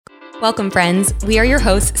Welcome, friends. We are your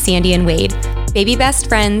hosts, Sandy and Wade, baby best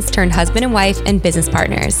friends turned husband and wife and business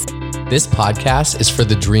partners. This podcast is for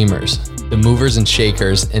the dreamers, the movers and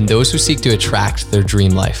shakers, and those who seek to attract their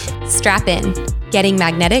dream life. Strap in. Getting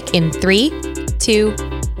magnetic in 3, 2,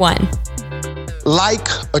 1. Like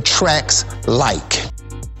attracts like.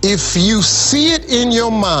 If you see it in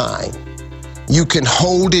your mind, you can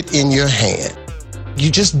hold it in your hand. You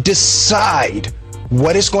just decide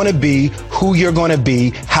what it's going to be, who you're going to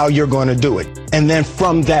be, how you're going to do it. And then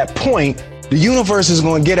from that point, the universe is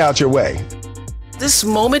going to get out your way. This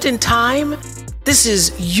moment in time, this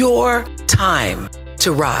is your time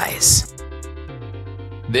to rise.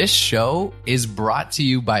 This show is brought to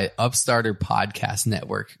you by Upstarter Podcast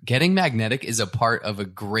Network. Getting Magnetic is a part of a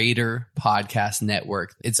greater podcast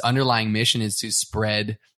network. Its underlying mission is to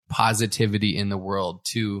spread positivity in the world,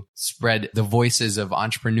 to spread the voices of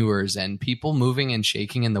entrepreneurs and people moving and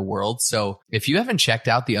shaking in the world. So if you haven't checked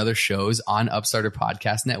out the other shows on Upstarter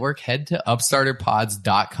Podcast Network, head to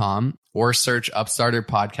upstarterpods.com or search Upstarter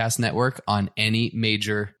Podcast Network on any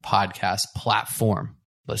major podcast platform.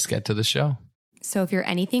 Let's get to the show. So if you're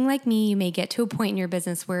anything like me, you may get to a point in your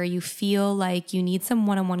business where you feel like you need some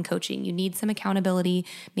one-on-one coaching, you need some accountability.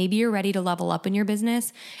 Maybe you're ready to level up in your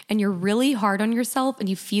business and you're really hard on yourself and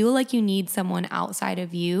you feel like you need someone outside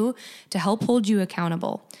of you to help hold you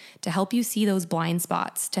accountable, to help you see those blind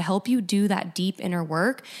spots, to help you do that deep inner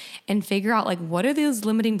work and figure out like what are those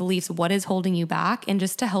limiting beliefs, what is holding you back, and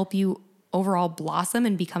just to help you overall blossom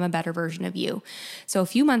and become a better version of you. So a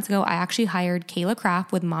few months ago, I actually hired Kayla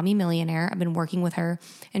Kraft with Mommy Millionaire. I've been working with her,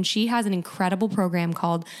 and she has an incredible program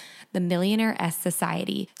called the Millionaire S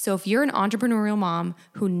Society. So if you're an entrepreneurial mom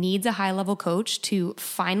who needs a high-level coach to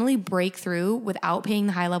finally break through without paying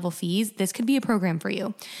the high-level fees, this could be a program for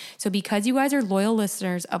you. So because you guys are loyal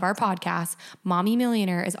listeners of our podcast, Mommy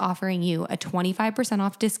Millionaire is offering you a 25%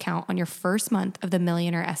 off discount on your first month of the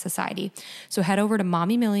Millionaire S Society. So head over to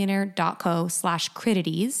mommymillionaire.co/Critides,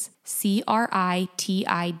 CRITIDES,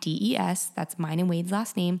 that's mine and Wade's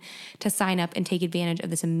last name, to sign up and take advantage of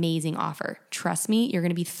this amazing offer. Trust me, you're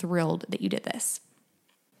going to be thrilled that you did this.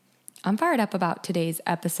 I'm fired up about today's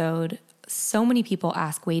episode. So many people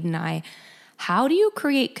ask Wade and I, how do you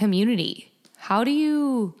create community? How do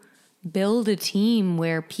you build a team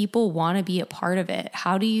where people want to be a part of it?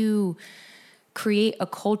 How do you create a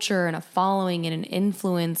culture and a following and an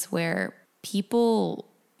influence where people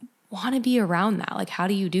want to be around that? Like, how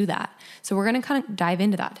do you do that? So we're going to kind of dive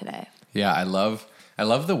into that today. Yeah, I love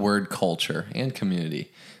the word culture and community.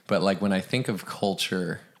 But like when I think of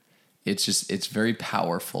culture, it's very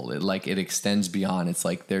powerful. It extends beyond. It's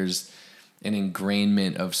like there's an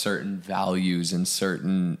ingrainment of certain values and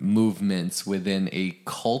certain movements within a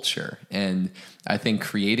culture. And I think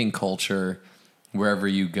creating culture wherever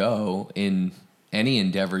you go in any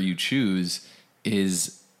endeavor you choose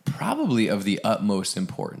is probably of the utmost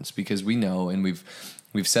importance, because we know, and we've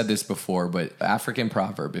said this before, but African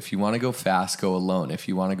proverb, if you want to go fast, go alone. If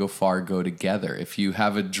you want to go far, go together. If you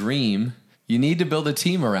have a dream, you need to build a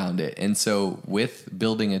team around it. And so with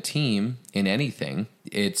building a team in anything,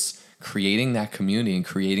 it's creating that community and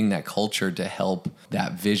creating that culture to help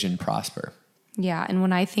that vision prosper. Yeah. And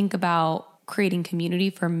when I think about creating community,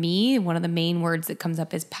 for me, one of the main words that comes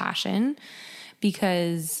up is passion,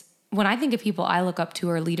 because when I think of people I look up to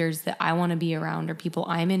or leaders that I want to be around or people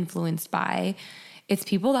I'm influenced by, it's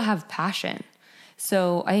people that have passion.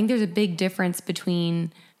 So I think there's a big difference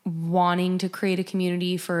between wanting to create a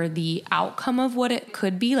community for the outcome of what it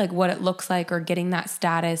could be, like what it looks like, or getting that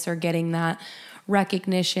status or getting that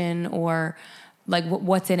recognition, or like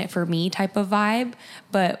what's in it for me type of vibe.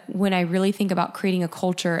 But when I really think about creating a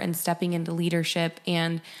culture and stepping into leadership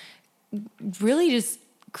and really just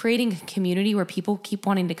creating a community where people keep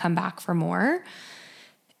wanting to come back for more,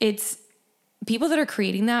 it's people that are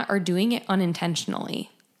creating that are doing it unintentionally.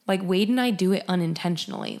 Like Wade and I do it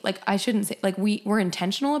unintentionally. Like I shouldn't say, like we're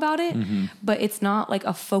intentional about it, but it's not like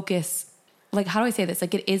a focus. Like, how do I say this?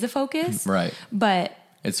 Like it is a focus, right? But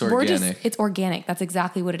it's organic. It's organic. That's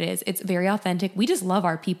exactly what it is. It's very authentic. We just love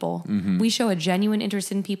our people. We show a genuine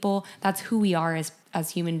interest in people. That's who we are as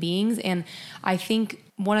human beings. And I think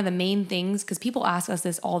one of the main things, because people ask us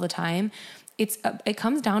this all the time, it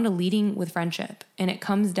comes down to leading with friendship, and it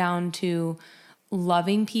comes down to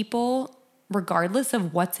loving people regardless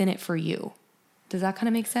of what's in it for you. Does that kind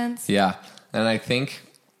of make sense? Yeah. And I think,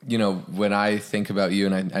 when I think about you,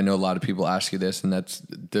 and I know a lot of people ask you this, and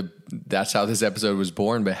that's how this episode was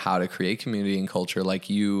born, but how to create community and culture.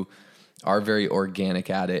 Like you are very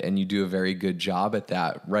organic at it, and you do a very good job at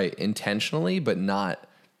that, right? Intentionally, but not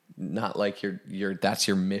not like that's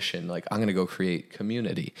your mission. Like, I'm going to go create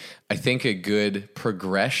community. I think a good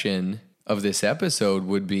progression of this episode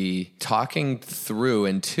would be talking through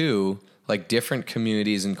and to like different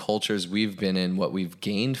communities and cultures we've been in, what we've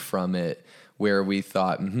gained from it, where we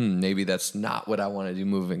thought, maybe that's not what I want to do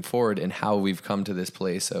moving forward, and how we've come to this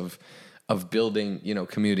place of building,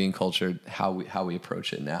 community and culture, how we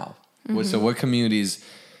approach it now. So what communities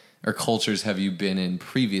or cultures have you been in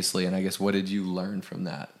previously? And I guess, what did you learn from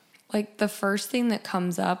that? Like the first thing that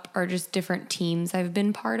comes up are just different teams I've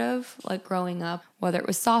been part of, like growing up, whether it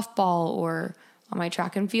was softball or on my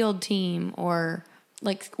track and field team or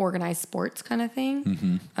like organized sports kind of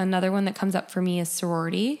thing. Another one that comes up for me is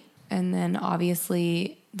sorority. And then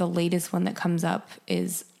obviously the latest one that comes up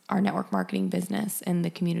is our network marketing business and the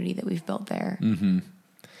community that we've built there.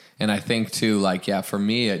 And I think too, like, for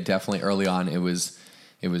me, it definitely early on, it was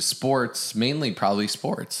sports, mainly probably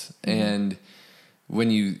sports. And when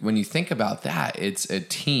you think about that, it's a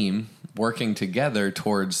team working together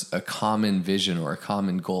towards a common vision or a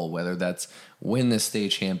common goal, whether that's win the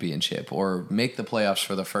state championship or make the playoffs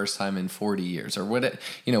for the first time in 40 years or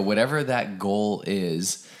whatever that goal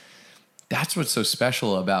is. That's what's so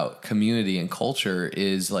special about community and culture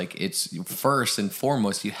is like, it's first and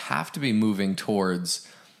foremost, you have to be moving towards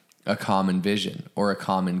a common vision or a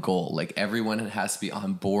common goal. Like everyone has to be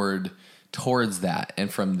on board towards that. And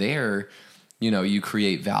from there, you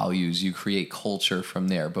create values, you create culture from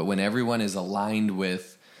there. But when everyone is aligned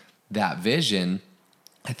with that vision,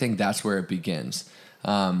 I think that's where it begins.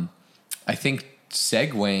 I think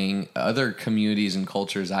segueing other communities and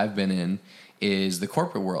cultures I've been in is the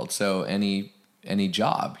corporate world. So any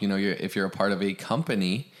job, if you're a part of a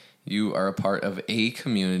company, you are a part of a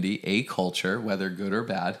community, a culture, whether good or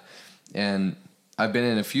bad. And I've been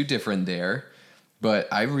in a few different there, but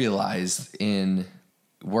I realized in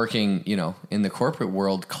working, in the corporate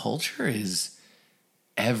world, culture is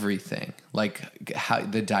everything. Like how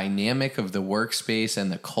the dynamic of the workspace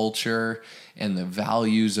and the culture and the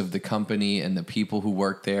values of the company and the people who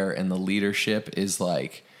work there and the leadership is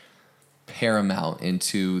like paramount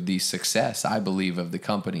into the success, I believe, of the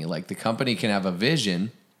company. Like the company can have a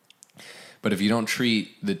vision, but if you don't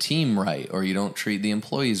treat the team right, or you don't treat the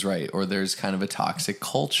employees right, or there's kind of a toxic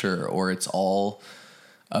culture, or it's all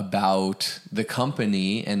about the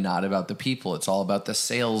company and not about the people, it's all about the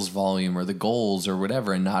sales volume or the goals or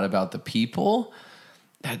whatever, and not about the people,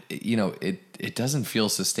 that, it doesn't feel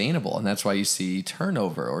sustainable. And that's why you see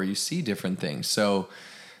turnover or you see different things. So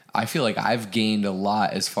I feel like I've gained a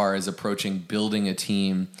lot as far as approaching building a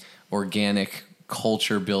team, organic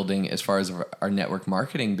culture building, as far as our network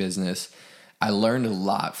marketing business. I learned a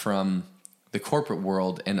lot from the corporate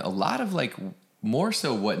world, and a lot of like more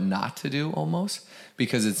so what not to do almost,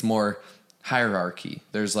 because it's more hierarchy.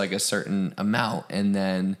 There's like a certain amount, and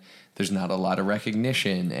then there's not a lot of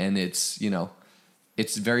recognition, and it's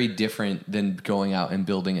very different than going out and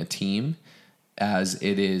building a team as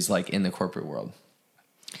it is like in the corporate world.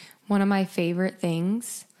 One of my favorite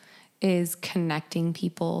things is connecting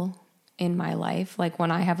people in my life. Like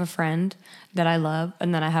when I have a friend that I love,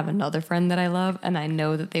 and then I have another friend that I love, and I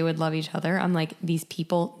know that they would love each other, I'm like, these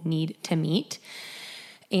people need to meet.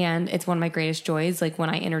 And it's one of my greatest joys, like when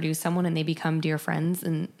I introduce someone and they become dear friends.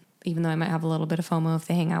 And even though I might have a little bit of FOMO if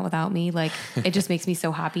they hang out without me, like it just makes me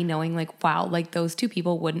so happy knowing like, wow, like those two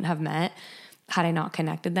people wouldn't have met had I not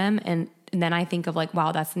connected them. And then I think of like,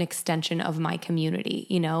 wow, that's an extension of my community,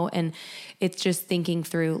 and it's just thinking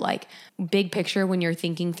through like big picture when you're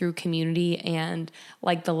thinking through community and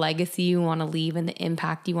like the legacy you want to leave and the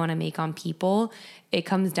impact you want to make on people. It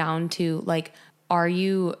comes down to like, are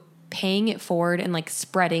you paying it forward and like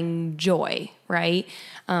spreading joy, right?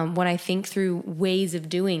 When I think through ways of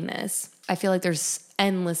doing this, I feel like there's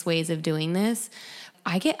endless ways of doing this.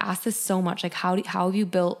 I get asked this so much, like how have you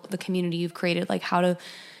built the community you've created?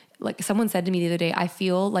 Like someone said to me the other day, I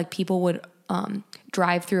feel like people would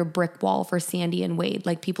drive through a brick wall for Sandy and Wade.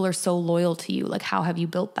 Like people are so loyal to you. Like how have you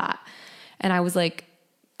built that? And I was like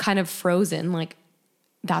kind of frozen. Like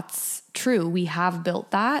that's true. We have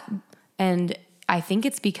built that. And I think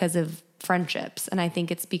it's because of friendships. And I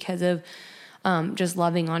think it's because of just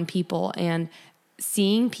loving on people and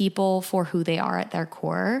seeing people for who they are at their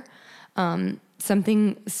core.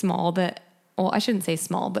 Something small that, well, I shouldn't say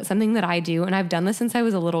small, but something that I do, and I've done this since I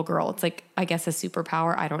was a little girl. It's like, I guess a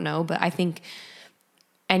superpower. I don't know, but I think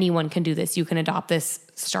anyone can do this. You can adopt this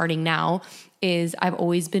starting now. Is I've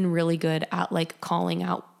always been really good at like calling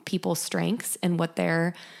out people's strengths and what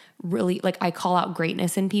they're really like. I call out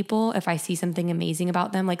greatness in people if I see something amazing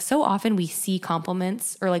about them. Like so often we see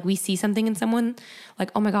compliments or like we see something in someone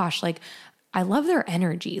like, oh my gosh, like I love their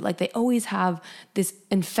energy. Like they always have this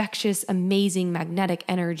infectious, amazing, magnetic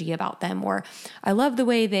energy about them. Or I love the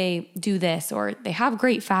way they do this, or they have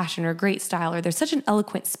great fashion or great style, or they're such an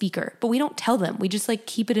eloquent speaker, but we don't tell them. We just like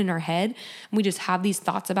keep it in our head and we just have these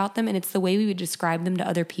thoughts about them. And it's the way we would describe them to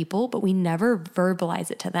other people, but we never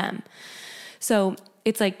verbalize it to them. So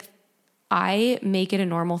it's like, I make it a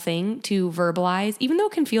normal thing to verbalize, even though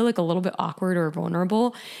it can feel like a little bit awkward or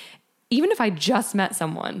vulnerable. Even if I just met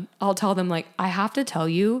someone, I'll tell them like, I have to tell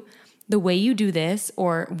you the way you do this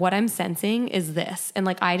or what I'm sensing is this. And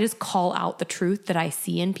like, I just call out the truth that I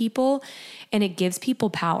see in people and it gives people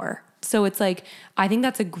power. So it's like, I think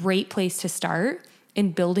that's a great place to start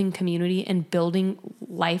in building community and building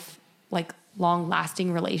life, like long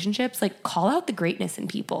lasting relationships. Like call out the greatness in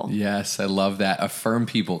people. Yes. I love that. Affirm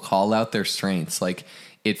people, call out their strengths. Like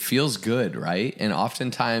it feels good, right? And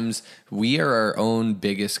oftentimes we are our own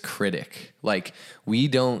biggest critic. Like we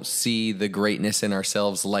don't see the greatness in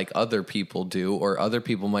ourselves like other people do, or other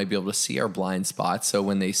people might be able to see our blind spots. So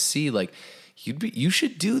when they see like, you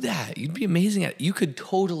should do that. You'd be amazing at it. You could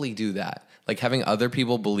totally do that. Like having other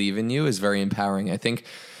people believe in you is very empowering. I think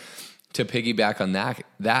to piggyback on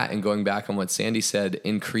that and going back on what Sandy said,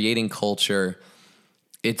 in creating culture,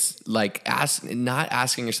 it's like not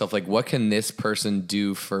asking yourself, like, what can this person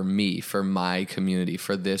do for me, for my community,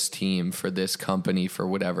 for this team, for this company, for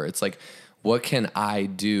whatever. It's like, what can I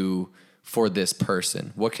do for this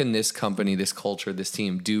person? What can this company, this culture, this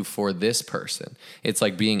team do for this person? It's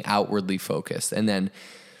like being outwardly focused. And then,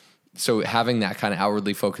 so having that kind of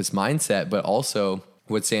outwardly focused mindset, but also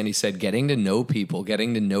what Sandy said, getting to know people,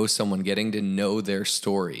 getting to know someone, getting to know their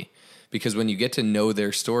story. Because when you get to know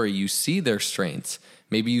their story, you see their strengths.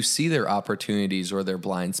 Maybe you see their opportunities or their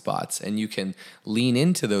blind spots, and you can lean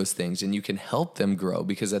into those things and you can help them grow.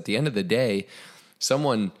 Because at the end of the day,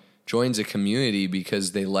 someone joins a community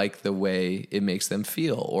because they like the way it makes them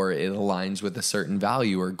feel, or it aligns with a certain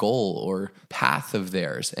value or goal or path of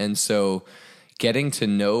theirs. And so getting to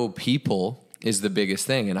know people is the biggest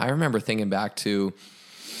thing. And I remember thinking back to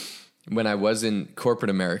when I was in corporate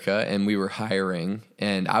America and we were hiring,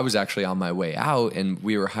 and I was actually on my way out, and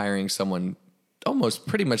we were hiring someone almost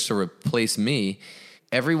pretty much to replace me.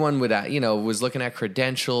 Everyone would, was looking at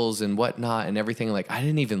credentials and whatnot and everything. Like, I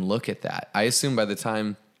didn't even look at that. I assumed by the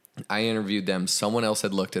time I interviewed them, someone else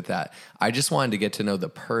had looked at that. I just wanted to get to know the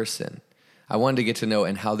person. I wanted to get to know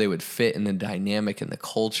and how they would fit in the dynamic and the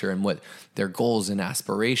culture and what their goals and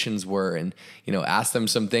aspirations were, and, ask them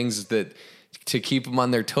some things that to keep them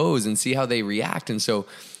on their toes and see how they react. And so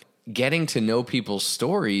getting to know people's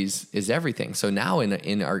stories is everything. So now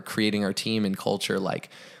in our creating our team and culture, like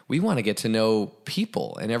we want to get to know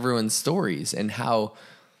people and everyone's stories and how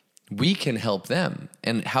we can help them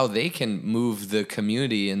and how they can move the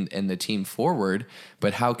community and the team forward.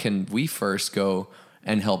 But how can we first go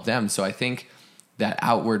and help them? So I think that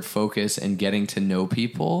outward focus and getting to know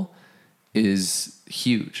people is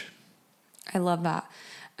huge. I love that.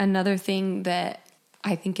 Another thing that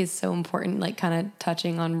I think is so important, like kind of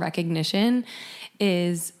touching on recognition,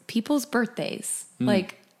 is people's birthdays.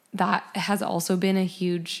 Like that has also been a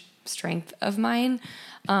huge strength of mine.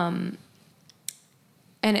 And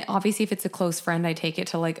obviously if it's a close friend, I take it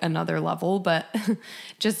to like another level, but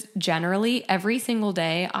just generally every single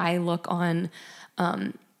day I look on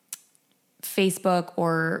Facebook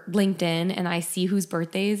or LinkedIn and I see whose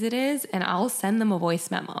birthdays it is, and I'll send them a voice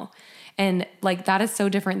memo. And like, that is so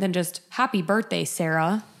different than just happy birthday,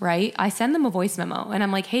 Sarah, right? I send them a voice memo and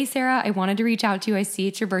I'm like, hey, Sarah, I wanted to reach out to you. I see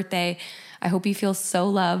it's your birthday. I hope you feel so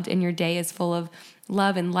loved and your day is full of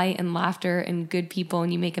love and light and laughter and good people,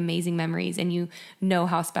 and you make amazing memories and you know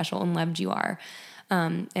how special and loved you are.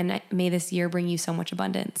 And may this year bring you so much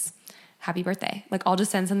abundance. Happy birthday. Like, I'll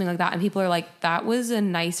just send something like that. And people are like, that was a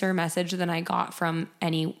nicer message than I got from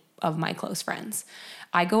any of my close friends.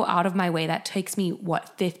 I go out of my way. That takes me,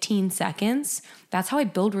 15 seconds? That's how I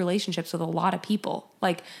build relationships with a lot of people.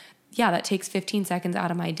 Like, yeah, that takes 15 seconds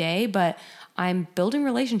out of my day, but I'm building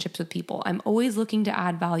relationships with people. I'm always looking to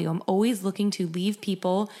add value. I'm always looking to leave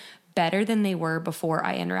people better than they were before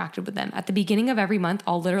I interacted with them. At the beginning of every month,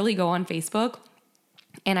 I'll literally go on Facebook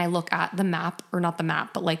and I look at the map, or not the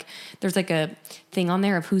map, but like there's like a thing on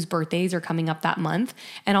there of whose birthdays are coming up that month.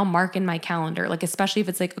 And I'll mark in my calendar, like especially if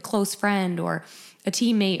it's like a close friend or a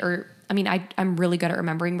teammate, or I'm really good at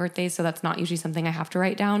remembering birthdays, so that's not usually something I have to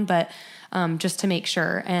write down, but just to make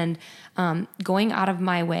sure. And going out of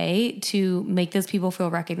my way to make those people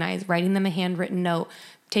feel recognized, writing them a handwritten note,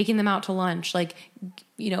 taking them out to lunch, like,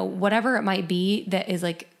 whatever it might be that is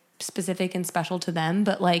like specific and special to them.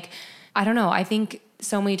 But like, I don't know, I think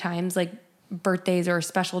so many times like birthdays or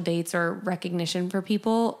special dates or recognition for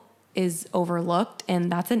people is overlooked.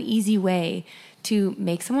 And that's an easy way to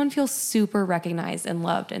make someone feel super recognized and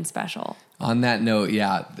loved and special. On that note,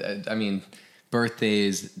 yeah, I mean,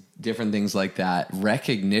 birthdays, different things like that,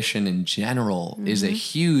 recognition in general is a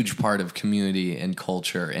huge part of community and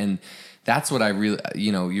culture. And that's what I really,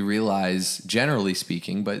 you realize, generally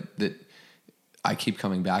speaking, but that I keep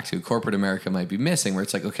coming back to, corporate America might be missing, where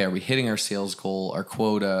it's like, okay, are we hitting our sales goal, our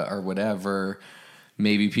quota, or whatever?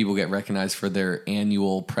 Maybe people get recognized for their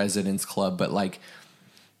annual President's Club, but like,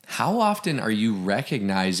 how often are you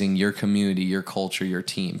recognizing your community, your culture, your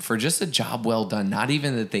team for just a job well done? Not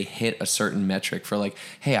even that they hit a certain metric, for like,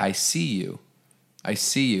 hey, I see you. I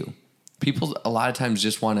see you. People a lot of times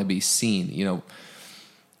just want to be seen.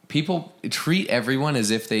 People treat everyone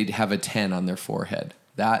as if they have a 10 on their forehead.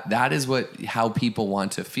 That is how people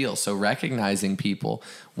want to feel. So recognizing people,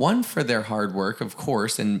 one, for their hard work, of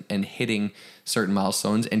course, and hitting certain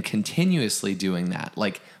milestones, and continuously doing that,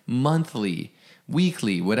 like monthly,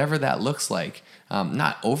 weekly, whatever that looks like.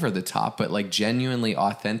 Not over the top, but like genuinely,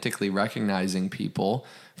 authentically recognizing people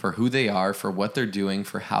for who they are, for what they're doing,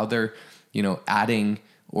 for how they're, adding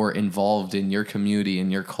or involved in your community and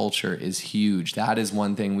your culture is huge. That is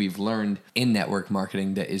one thing we've learned in network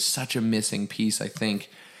marketing that is such a missing piece, I think,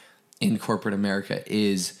 in corporate America,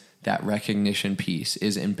 is that recognition piece,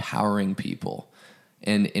 is empowering people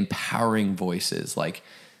and empowering voices. Like,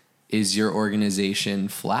 is your organization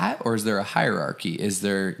flat, or is there a hierarchy? Is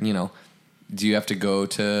there, do you have to go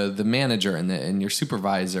to the manager and your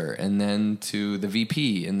supervisor, and then to the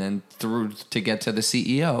VP, and then through to get to the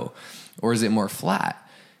CEO? Or is it more flat?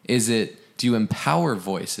 Do you empower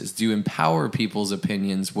voices? Do you empower people's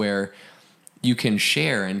opinions where you can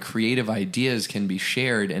share and creative ideas can be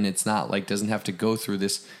shared, and it's not like, doesn't have to go through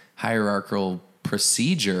this hierarchical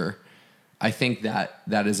procedure? I think that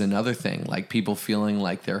is another thing, like people feeling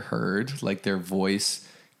like they're heard, like their voice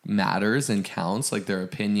matters and counts, like their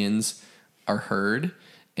opinions are heard,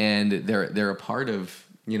 and they're a part of,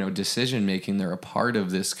 decision making. They're a part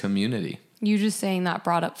of this community. You just saying that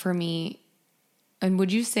brought up for me. And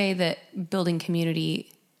would you say that building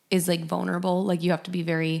community is like vulnerable? Like, you have to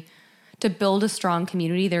be to build a strong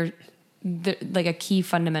community, like a key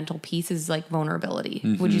fundamental piece is like vulnerability.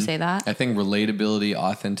 Mm-hmm. Would you say that? I think relatability,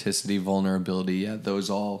 authenticity, vulnerability, yeah,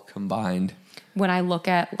 those all combined. When I look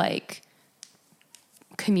at like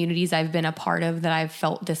communities I've been a part of that I've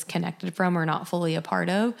felt disconnected from or not fully a part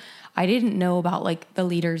of, I didn't know about like the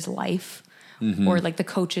leader's life. Mm-hmm. Or like the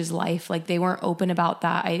coach's life. Like, they weren't open about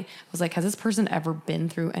that. I was like, has this person ever been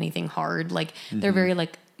through anything hard? Like, they're very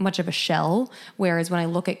like much of a shell. Whereas when I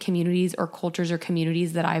look at communities or cultures or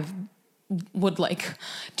communities that I've would like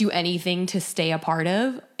do anything to stay a part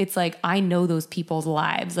of, it's like, I know those people's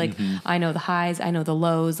lives. Like, I know the highs, I know the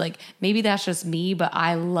lows. Like, maybe that's just me, but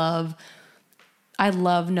I love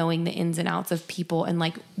knowing the ins and outs of people and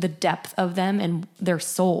like the depth of them and their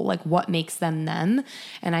soul, like what makes them them.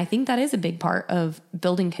 And I think that is a big part of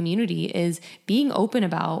building community, is being open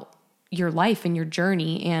about your life and your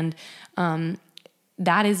journey. And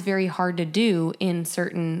that is very hard to do in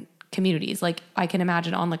certain communities. Like, I can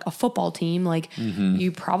imagine on like a football team, like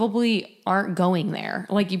you probably aren't going there.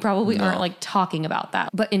 Like, you probably aren't like talking about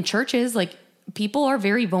that. But in churches, like, people are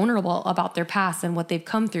very vulnerable about their past and what they've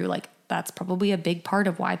come through. Like, that's probably a big part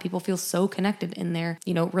of why people feel so connected in their,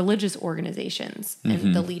 religious organizations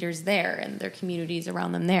and the leaders there and their communities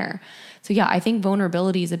around them there. So yeah, I think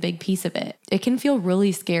vulnerability is a big piece of it. It can feel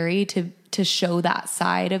really scary to show that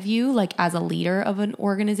side of you, like as a leader of an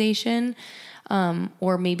organization,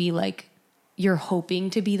 or maybe like you're hoping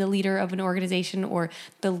to be the leader of an organization or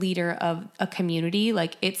the leader of a community.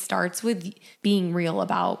 Like, it starts with being real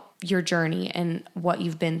about your journey and what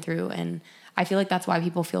you've been through. And I feel like that's why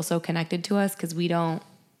people feel so connected to us, because we're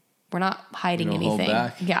not hiding anything.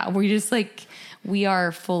 Yeah, we're just like, we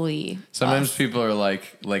are fully Sometimes us. People are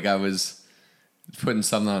like I was putting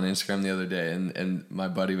something on Instagram the other day, and my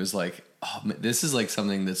buddy was like, oh, this is like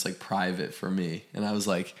something that's like private for me. And I was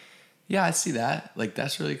like, yeah, I see that. Like,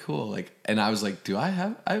 that's really cool. Like, and I was like,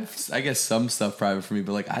 I guess some stuff private for me,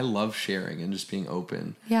 but like, I love sharing and just being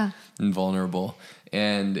open and vulnerable.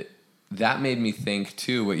 And that made me think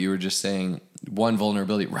too, what you were just saying, one,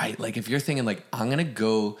 vulnerability, right? Like, if you're thinking like, I'm going to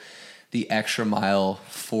go the extra mile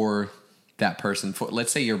for that person, for,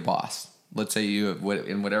 let's say your boss, let's say you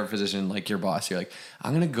in whatever position, like your boss, you're like,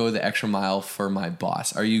 I'm going to go the extra mile for my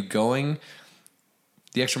boss. Are you going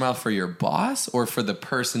the extra mile for your boss or for the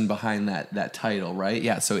person behind that title, right?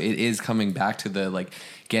 Yeah. So it is coming back to the like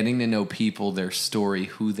getting to know people, their story,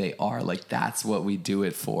 who they are. Like, that's what we do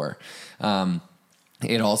it for.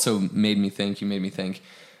 It also made me think,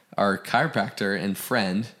 our chiropractor and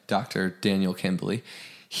friend, Dr. Daniel Kimberly,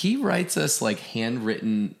 he writes us like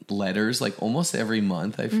handwritten letters like almost every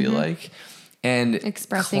month, I feel like. And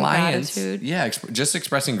Expressing clients, gratitude. Yeah, just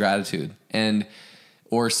expressing gratitude and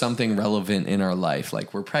or something relevant in our life,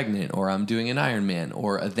 like we're pregnant or I'm doing an Ironman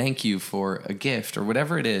or a thank you for a gift or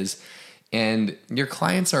whatever it is. And your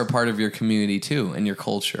clients are a part of your community too and your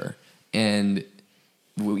culture. And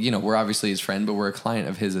you know, we're obviously his friend, but we're a client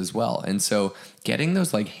of his as well. And so getting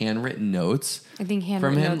those like handwritten notes, I think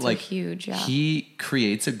from him, notes like are huge. Yeah. he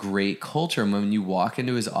creates a great culture. And when you walk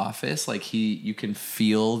into his office, like you can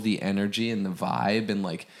feel the energy and the vibe and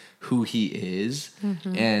like who he is.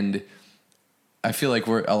 And I feel like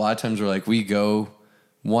a lot of times we go,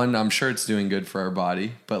 one, I'm sure it's doing good for our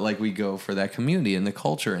body, but like we go for that community and the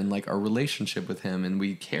culture and like our relationship with him, and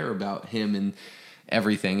we care about him and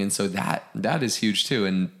everything. And so that is huge too.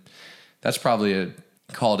 And that's probably a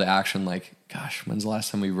call to action. Like, gosh, when's the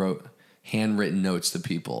last time we wrote handwritten notes to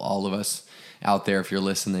people? All of us out there, if you're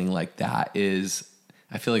listening, like that is,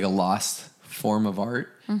 I feel like a lost form of art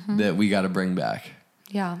that we got to bring back.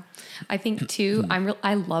 Yeah. I think too,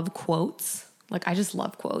 I love quotes. Like I just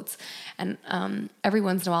love quotes. And every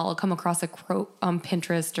once in a while I'll come across a quote on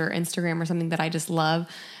Pinterest or Instagram or something that I just love.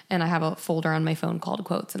 And I have a folder on my phone called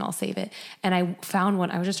quotes and I'll save it. And I found one,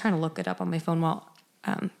 I was just trying to look it up on my phone while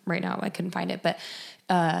right now I couldn't find it. But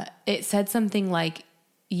it said something like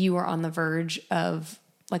you are on the verge of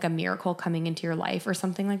like a miracle coming into your life or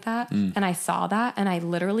something like that. And I saw that and I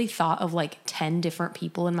literally thought of like 10 different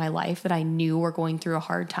people in my life that I knew were going through a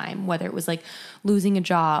hard time, whether it was like losing a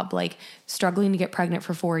job, like struggling to get pregnant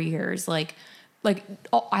for 4 years, like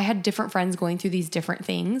I had different friends going through these different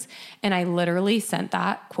things. And I literally sent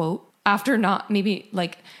that quote after it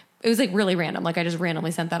was like really random. Like I just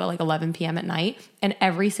randomly sent that at like 11 p.m. at night. And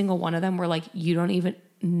every single one of them were like, you don't even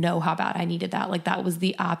know how bad I needed that. Like that was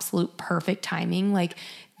the absolute perfect timing. Like,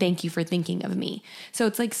 thank you for thinking of me. So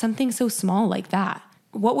it's like something so small like that.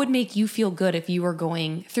 What would make you feel good if you were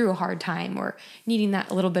going through a hard time or needing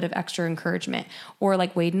that little bit of extra encouragement? Or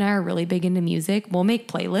like Wade and I are really big into music. We'll make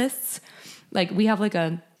playlists. Like we have like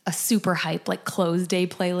a super hype, like close day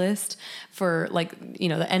playlist for like, you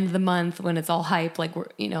know, the end of the month when it's all hype, like we're,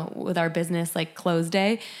 you know, with our business, like close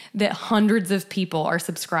day, that hundreds of people are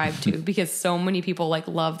subscribed to because so many people like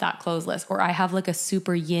love that close list. Or I have like a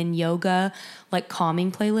super yin yoga, like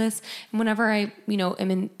calming playlist. And whenever I, you know,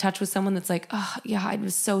 am in touch with someone that's like, oh yeah, I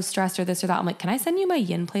was so stressed or this or that, I'm like, can I send you my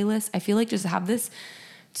yin playlist? I feel like just have this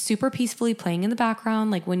super peacefully playing in the background,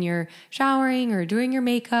 like when you're showering or doing your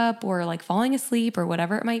makeup or like falling asleep or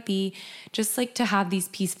whatever it might be, just like to have these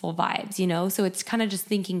peaceful vibes, you know? So it's kind of just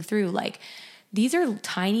thinking through like, these are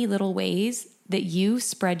tiny little ways that you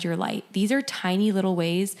spread your light. These are tiny little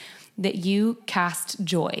ways that you cast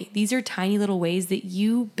joy. These are tiny little ways that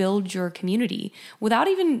you build your community without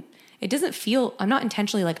even, it doesn't feel, I'm not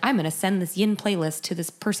intentionally like, I'm going to send this yin playlist to this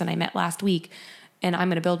person I met last week and I'm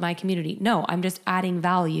going to build my community. No, I'm just adding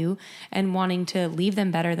value and wanting to leave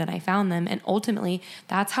them better than I found them. And ultimately,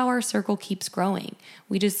 that's how our circle keeps growing.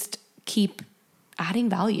 We just keep adding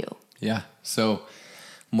value. Yeah. So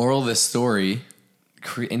moral of this story,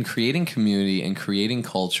 in creating community and creating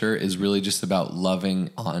culture is really just about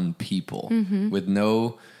loving on people with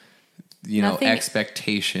no,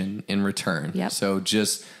 expectation in return. Yep. So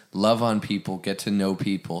just love on people, get to know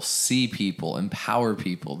people, see people, empower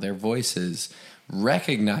people, their voices,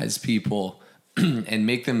 recognize people and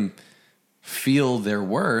make them feel their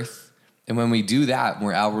worth. And when we do that, when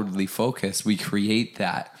we're outwardly focused, we create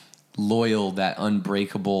that loyal, that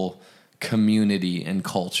unbreakable community and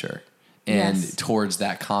culture and towards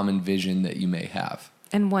that common vision that you may have.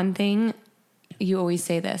 And one thing, you always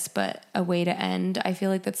say this, but a way to end, I feel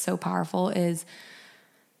like that's so powerful is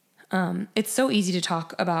it's so easy to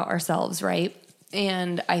talk about ourselves, right?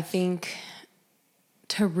 And I think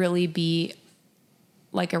to really be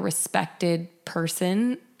like a respected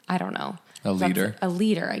person, I don't know. A leader. A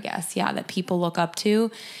leader, I guess. Yeah, that people look up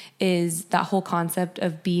to is that whole concept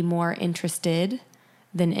of be more interested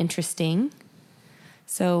than interesting.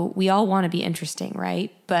 So we all want to be interesting,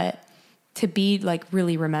 right? But to be like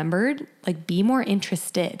really remembered, like be more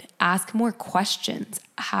interested, ask more questions,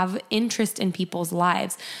 have interest in people's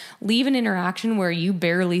lives, leave an interaction where you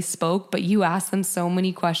barely spoke, but you asked them so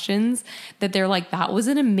many questions that they're like, that was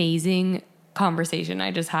an amazing conversation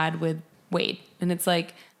I just had with Wade. And it's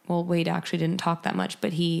like, well, Wade actually didn't talk that much,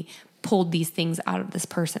 but he pulled these things out of this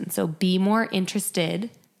person. So be more interested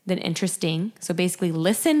than interesting. So basically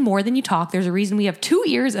listen more than you talk. There's a reason we have 2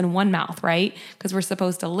 ears and 1 mouth, right? Because we're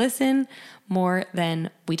supposed to listen more than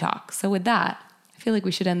we talk. So with that, I feel like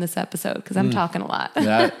we should end this episode because I'm talking a lot.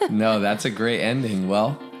 That's a great ending.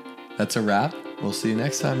 Well, that's a wrap. We'll see you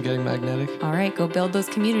next time, Getting Magnetic. All right, go build those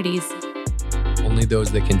communities. Only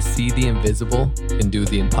those that can see the invisible can do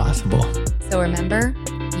the impossible. So remember,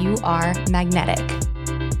 you are magnetic.